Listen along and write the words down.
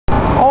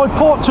I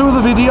part 2 of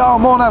the video.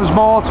 My name's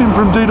Martin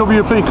from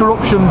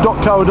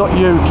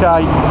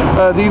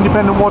dwpcorruption.co.uk, the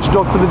independent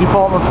watchdog for the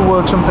Department for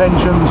Works and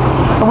Pensions.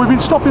 And we've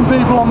been stopping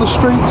people on the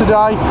street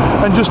today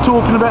and just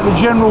talking about the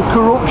general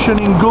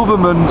corruption in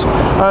government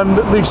and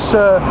this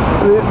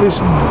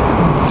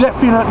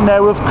definite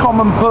now of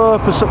common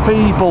purpose that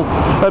people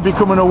are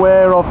becoming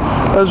aware of.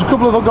 There's a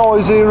couple of the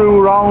guys here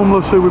who are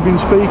homeless who we've been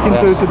speaking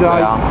to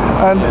today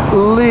and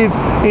live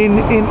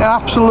in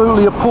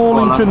absolutely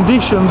appalling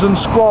conditions and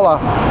squalor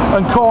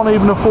and can't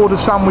even afford a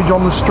sandwich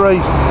on the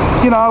street.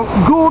 You know,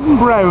 Gordon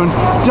Brown,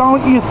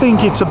 don't you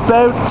think it's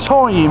about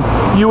time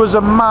you as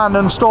a man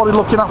and started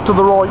looking after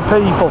the right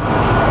people?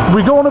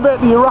 We go on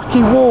about the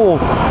Iraqi war,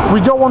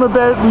 we go on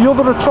about the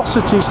other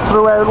atrocities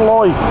throughout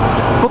life,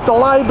 but the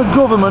Labour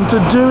government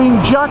are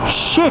doing jack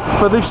shit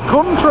for this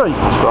country.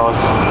 That's right.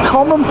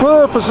 Common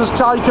purpose has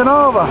taken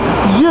over.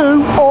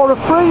 You are a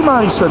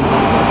Freemason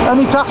and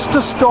it has to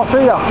stop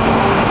here.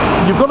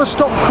 You've got to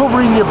stop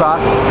covering your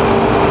back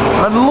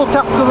and look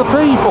after the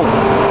people.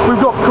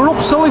 We've got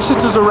corrupt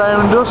solicitors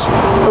around us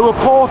who are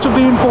part of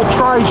the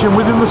infiltration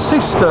within the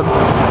system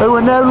who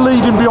are now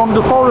leading beyond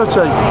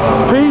authority.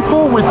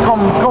 People with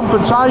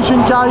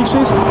compensation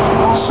cases,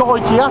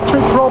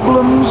 psychiatric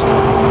problems,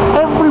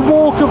 every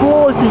walk of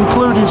life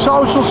including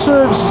social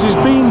services is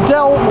being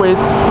dealt with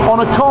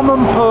on a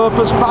common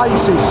purpose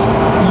basis.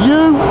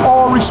 You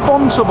are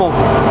responsible.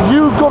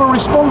 You've got a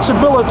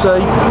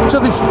responsibility to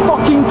this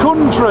fucking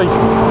country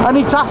and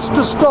it has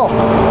to stop.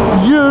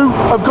 You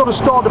have got to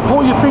start to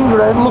pull your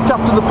finger out and look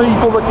after the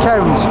people that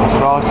count. That's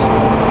right.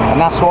 And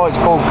that's why it's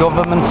called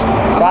government.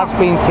 So that's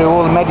been through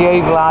all the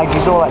medieval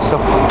ages, all that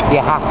stuff. You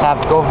have to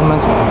have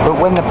government. But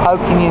when they're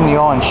poking you in the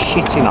eye and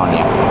shitting on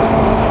you,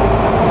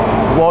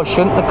 why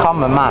shouldn't the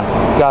common man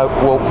go,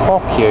 well,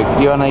 fuck you,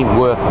 you're not even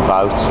worth a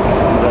vote?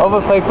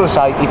 Other people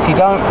say, if you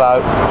don't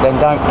vote, then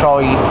don't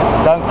cry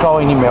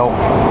in your milk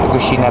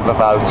because you never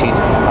voted.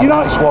 And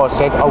that's why I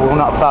said I will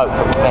not vote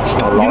for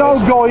professional lawyers. You know,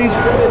 guys,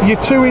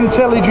 you're two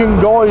intelligent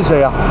guys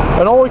here,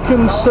 and I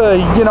can see,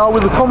 you know,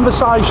 with the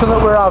conversation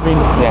that we're having,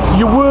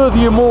 you're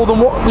worthy of more than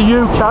what the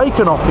UK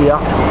can offer you.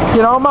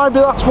 You know, maybe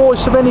that's why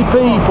so many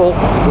people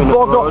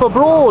bog off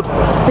abroad.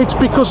 It's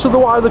because of the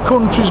way the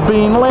country's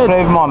being led.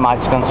 Three of my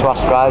mates gone to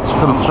Australia. It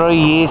took them 3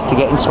 years to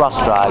get into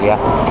Australia.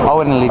 I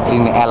went and lived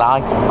in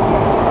LA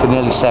for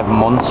nearly 7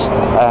 months,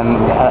 and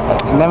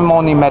never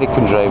mind the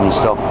American dream and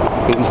stuff,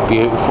 it was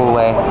beautiful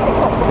there.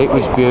 It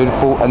was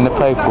beautiful, and the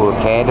people were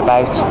cared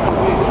about.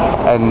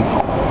 And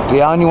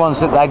the only ones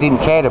that they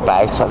didn't care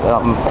about,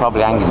 I'm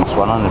probably hanging this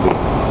one on a bit,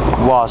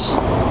 was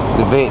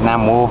the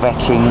Vietnam War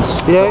veterans.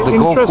 The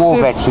Gulf War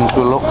veterans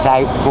were looked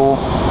out for.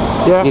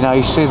 You know,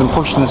 you see them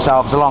pushing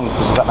themselves along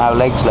because they've got no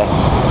legs left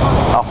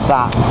off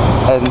that.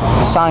 And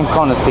the same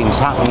kind of things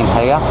happening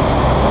here.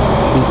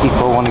 If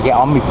I want to get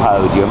on my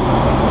podium,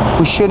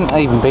 we shouldn't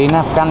even be in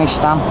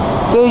Afghanistan.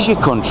 There's your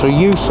country,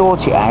 you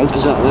sort it out.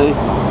 Exactly.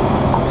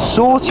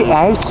 Sort it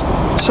out.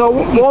 So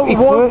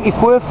if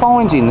we're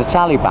finding the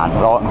Taliban,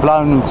 right, and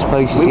blowing them to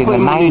pieces in the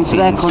mountains,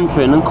 into their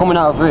country and then coming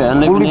out of here and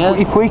living here.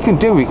 If we can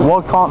do it,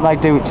 why can't they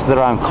do it to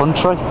their own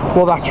country?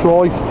 Well, that's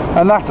right,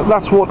 and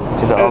that's what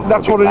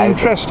an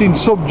interesting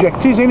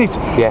subject is, isn't it?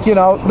 Yes. You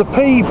know, the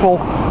people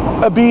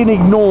are being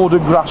ignored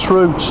at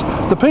grassroots.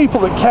 The people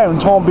that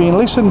count aren't being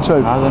listened to.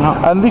 No, they're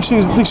not. And this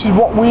is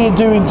what we're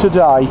doing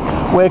today,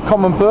 where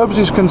common purpose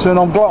is concerned.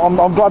 I'm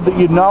glad that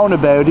you've known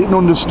about it and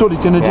understood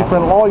it in a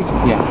different light.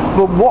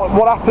 But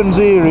what happens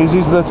here is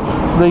that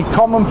the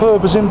common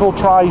purpose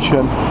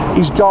infiltration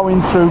is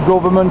going through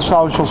government,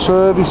 social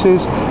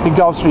services, it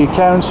goes through your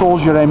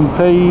councils, your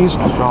MPs,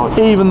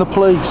 even the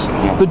police.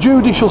 The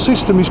judicial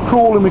system is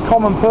crawling with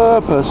common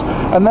purpose,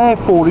 and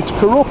therefore it's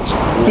corrupt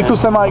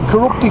because they make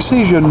corrupt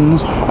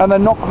decisions and they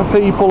knock the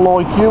people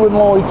like you and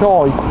like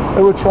I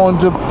who are trying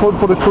to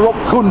put a corrupt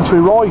country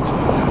right.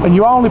 And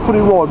you only put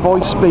it right by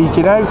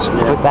speaking out.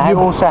 But they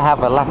also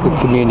have a lack of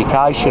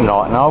communication,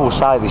 right? And I will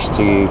say this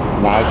to you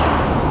now,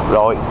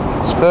 right?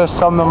 It's the first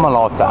time in my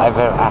life that I've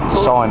ever had to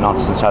sign on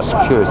to the Social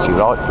Security,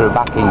 right, for a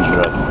back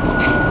injury.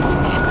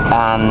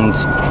 And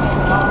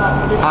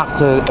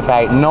after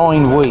about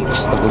 9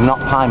 weeks of them not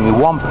paying me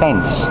 1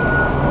 pence,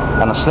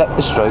 and I slept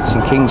the streets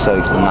in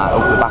Kingsheath and that,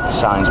 up the back of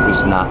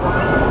Sainsbury's and that.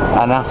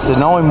 And after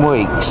 9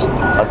 weeks,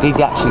 I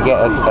did actually get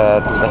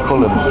they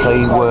call them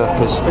key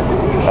workers.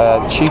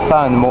 She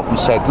phoned them up and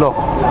said, look,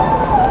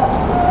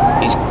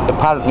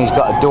 apparently he's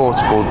got a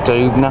daughter called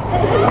Dubna,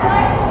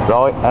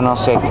 right? And I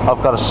said,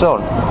 I've got a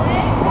son.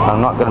 I'm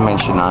not going to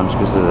mention names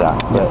because of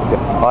that.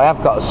 I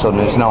have got a son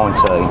who's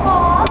 19.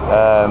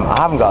 I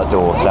haven't got a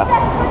daughter,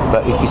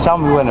 but if you tell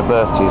me when her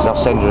birthday is, I'll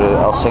send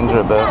her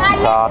a birthday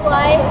card,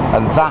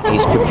 and that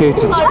is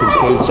computer to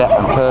computer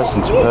and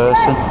person to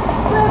person.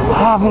 I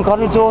haven't got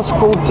a daughter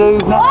called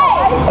Dubna.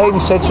 I even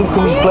said to him,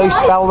 can you please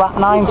spell that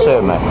name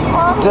to me?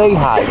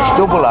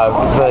 D-H-O-O-V-N-A.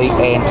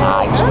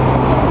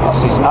 I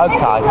says,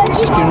 okay, he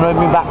says, can you read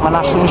me back my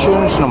national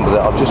insurance number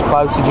that I've just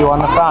quoted you on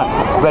the phone?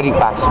 Read it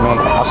back to me.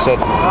 I said,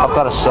 I've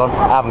got a son,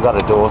 I haven't got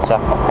a daughter,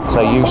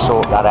 so you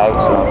sort that out.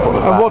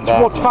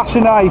 And what's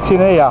fascinating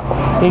here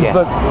is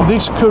that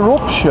this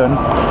corruption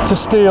to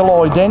steal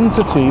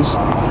identities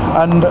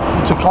and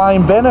to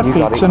claim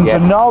benefits and to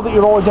know that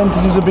your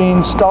identities are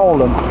being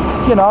stolen,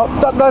 you know,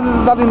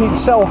 that in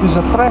itself is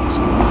a threat.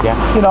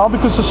 You know,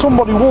 because there's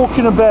somebody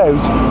walking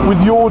about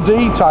with your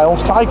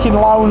details, taking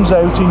loans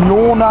out in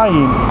your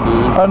name,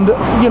 and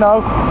you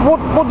know,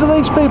 what do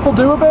these people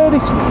do about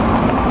it?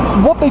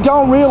 What they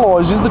don't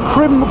realise is the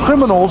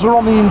criminals are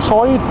on the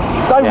inside.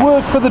 They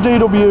work for the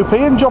DWP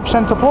and Job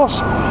Centre Plus.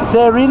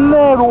 They're in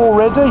there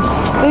already.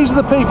 These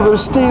are the people that are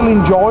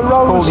stealing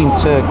gyros. It's called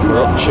internal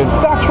corruption.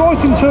 That's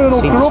right, internal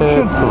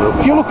corruption.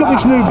 If you look at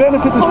this new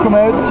benefit that's come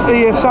out,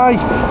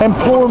 ESA,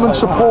 Employment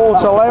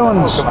Support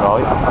Allowance,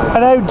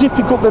 and how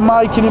difficult they're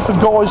making it for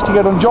guys to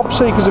get on job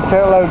seekers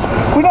allowance.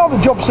 We know the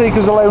job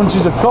seekers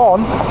allowances are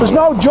gone. There's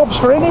no jobs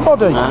for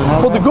anybody.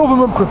 But the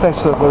government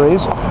profess that there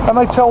is, and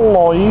they tell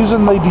lies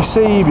and they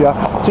deceive you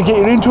to get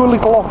you into a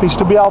little office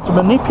to be able to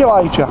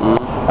manipulate you.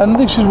 And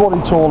this is what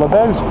it's all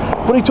about.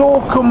 But it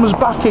all comes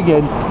back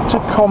again to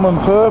common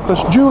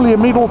purpose. Julia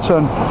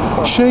Middleton,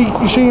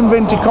 she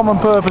invented common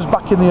purpose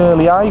back in the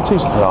early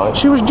 80s.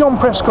 She was John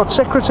Prescott's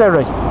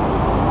secretary.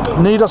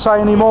 Need I say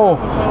any more?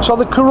 So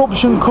the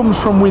corruption comes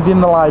from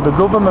within the Labour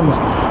government.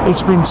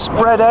 It's been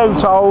spread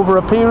out over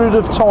a period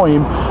of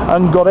time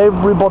and got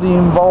everybody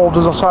involved,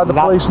 as I say, the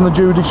police and the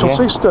judicial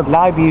system.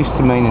 Labour used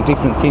to mean a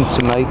different thing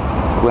to me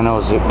when I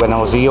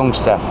was a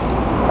youngster.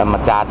 And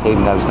my dad,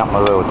 even though he's not my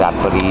real dad,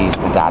 but he is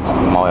my dad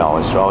in my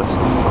eyes, right?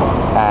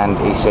 And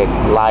he said,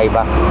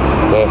 Labour,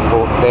 they're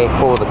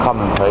for the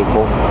common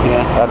people.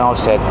 And I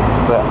said,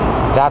 but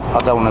Dad, I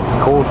don't want to be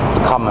called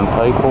the common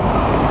people.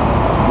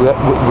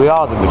 We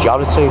are the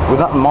majority, we're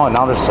not the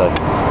minority.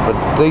 But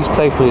these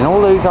people in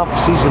all these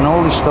offices and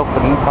all this stuff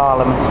and in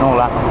Parliament and all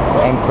that,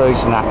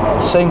 MPs and that,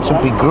 seem to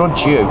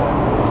begrudge you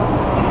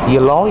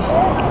your life.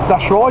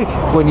 That's right.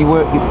 When you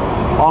work your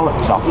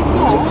bollocks off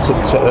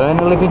to earn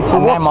a living,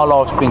 and now my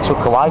life's been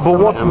took away from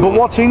me. But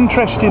what's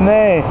interesting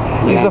there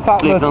is the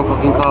fact that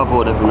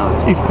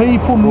if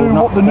people knew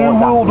what the New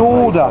World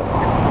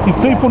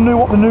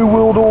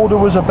Order,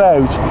 was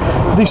about,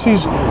 this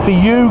is for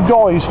you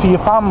guys, for your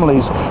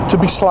families, to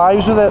be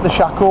slaves without the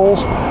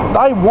shackles.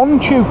 They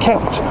want you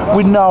kept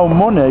with no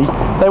money.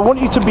 They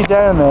want you to be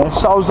down there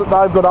so that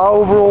they've got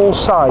overall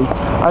say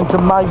and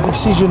can make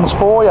decisions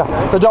for you.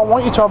 They don't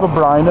want you to have a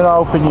brain and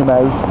open your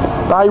mouth.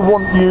 They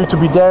want you to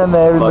be down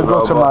there in the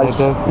gutter, mate.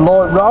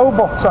 Like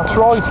robots, that's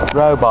right.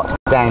 Robots,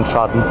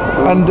 downtrodden.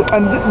 And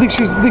this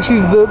is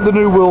the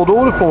New World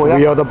Order for you.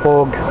 We are the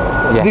Borg.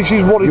 This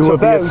is what it's you will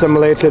about. Be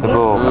assimilated.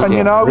 And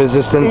you know,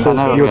 resistance is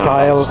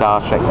futile.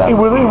 It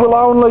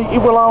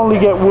will only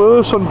get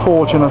worse,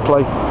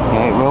 unfortunately.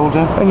 Yeah, it will do.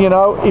 And you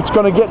know, it's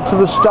going to get to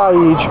the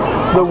stage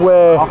that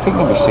where I think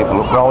there'll be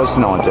civil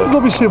uprising. I do.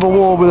 There'll be civil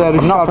war without a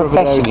I'm not shadow of a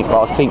professing doubt. it,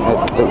 but I think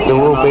that there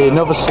will be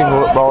another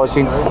civil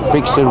uprising.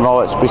 Brixton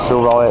riots,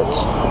 Bristol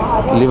riots,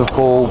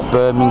 Liverpool,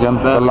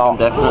 Birmingham, the lot.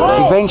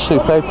 Definitely. Eventually,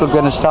 people are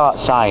going to start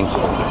saying,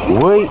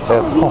 "We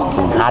have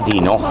fucking had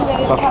enough."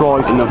 That's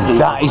right.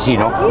 That is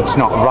enough. It's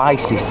not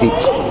racist.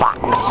 It's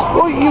facts.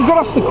 Well, you've got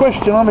to ask the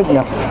question, haven't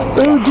you?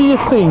 Who do you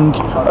think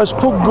has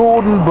put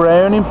Gordon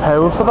Brown in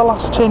power for the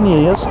last 10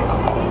 years?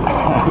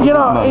 You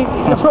know,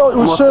 it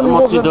certainly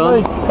wasn't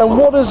me. And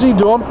what has he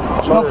done?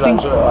 Nothing.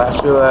 He's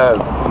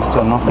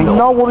done nothing.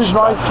 No worries,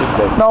 mate.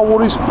 No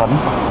worries.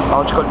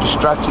 I just got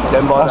distracted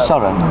then by that.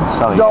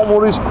 Sorry. Don't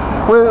worry.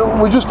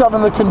 We're just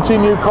having the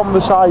continued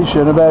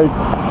conversation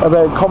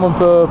about common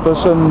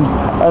purpose and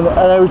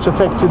how it's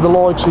affected the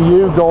likes of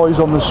you guys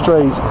on the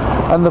street,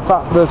 and the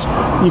fact that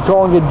you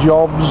can't get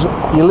jobs,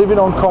 you're living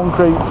on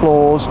concrete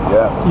floors,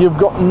 you've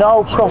got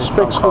no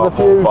prospects for the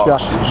future.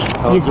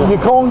 You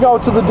can't go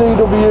to the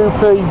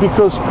DWP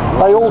because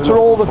they alter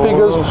all the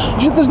figures.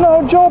 There's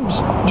no jobs.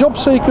 Job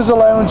seekers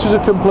allowance is a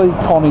complete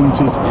con,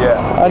 isn't it?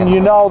 And you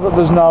know that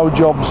there's no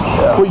jobs.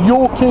 But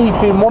you're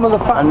keeping one of the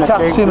fat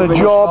cats in a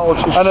job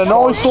and a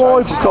nice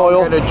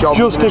lifestyle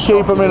just to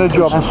keep them in a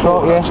job.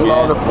 It's a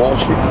load of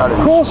bullshit. Of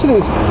course it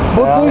is.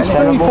 But these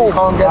people... You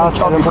can't get a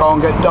job, you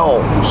can't get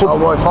dole.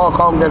 So if I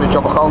can't get a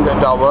job, I can't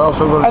get dole. What else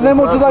am I going to do? And then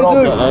what do?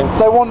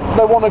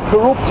 They want a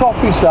corrupt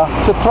officer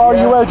to throw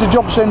you out of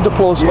Job Centre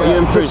Plus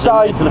to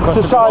say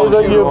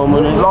that you...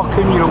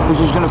 Locking you up,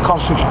 which is going to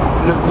cost the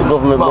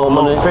government more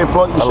money.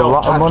 People like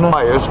yourself,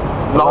 taxpayers,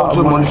 loads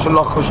of money to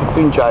lock us up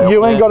in jail.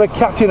 You ain't got a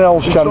cat in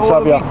hell's chance,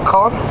 have you? It's all a big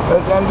con.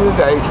 At the end of the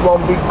day, it's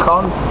one big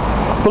con.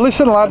 But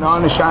listen, lads,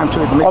 I'm ashamed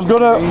to admit I'm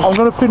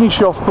gonna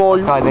finish off by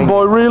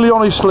really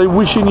honestly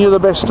wishing you the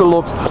best of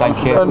luck. Than't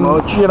you.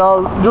 And you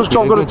know, just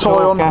I've got a tie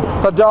on.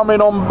 That don't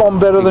mean I'm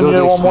better than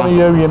you. I'm one of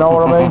you. You know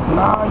what I mean?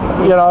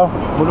 No, you know,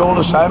 we're all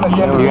the same at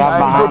the end of the day.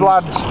 Good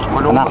lads.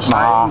 We're all the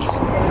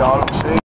same.